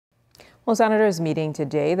Well, senators meeting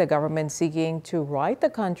today, the government seeking to right the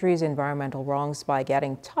country's environmental wrongs by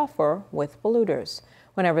getting tougher with polluters.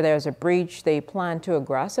 Whenever there's a breach, they plan to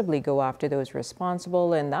aggressively go after those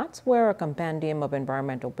responsible, and that's where a compendium of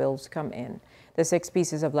environmental bills come in. The 6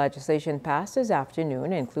 pieces of legislation passed this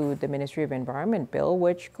afternoon include the Ministry of Environment bill,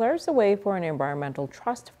 which clears the way for an environmental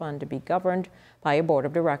trust fund to be governed by a board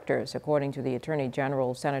of directors. According to the Attorney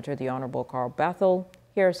General, Senator the Honorable Carl Bethel,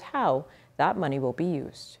 here's how that money will be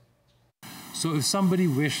used. So if somebody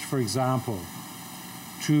wished, for example,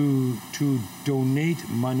 to donate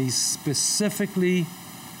money specifically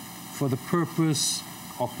for the purpose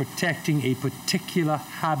of protecting a particular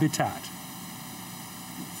habitat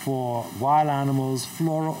for wild animals,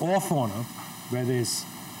 flora or fauna, where there's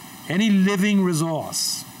any living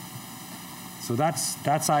resource. So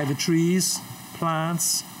that's either trees,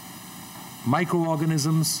 plants,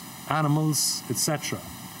 microorganisms, animals, etc.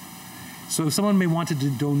 So if someone may wanted to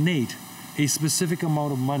donate a specific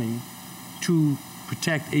amount of money to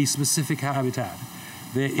protect a specific habitat,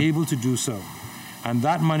 they're able to do so. And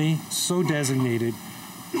that money, so designated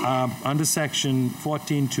under Section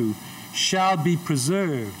 14.2, shall be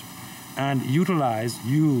preserved and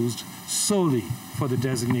used solely for the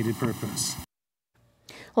designated purpose.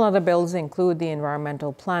 Well, other bills include the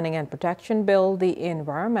Environmental Planning and Protection Bill, the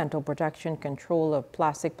Environmental Protection Control of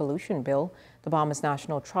Plastic Pollution Bill, the Bahamas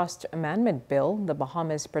National Trust Amendment Bill, the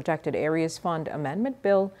Bahamas Protected Areas Fund Amendment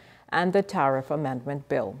Bill, and the Tariff Amendment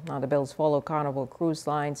Bill. Now, the bills follow Carnival Cruise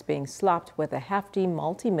Lines being slapped with a hefty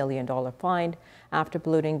multi-million-dollar fine after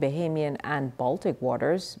polluting Bahamian and Baltic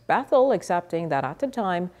waters, Bethel accepting that at the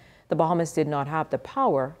time, the Bahamas did not have the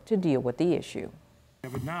power to deal with the issue.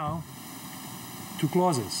 But now, 2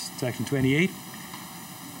 clauses. Section 28,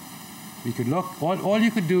 we could look, all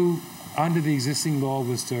you could do under the existing law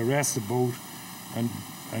was to arrest the boat and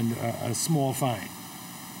a small fine.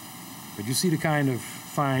 But you see the kind of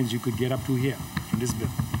fines you could get up to here in this bill.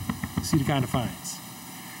 You see the kind of fines.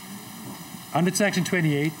 Under Section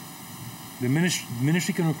 28, the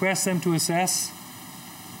ministry can request them to assess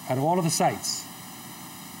at all of the sites,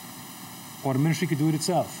 or the ministry could do it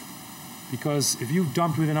itself. Because if you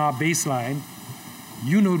dumped within our baseline,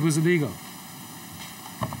 you knew it was illegal.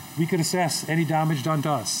 We could assess any damage done to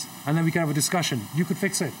us, and then we could have a discussion. You could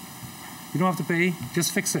fix it. You don't have to pay,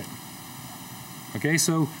 just fix it. Okay,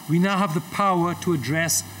 so we now have the power to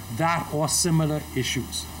address that or similar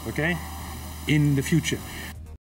issues, okay, in the future.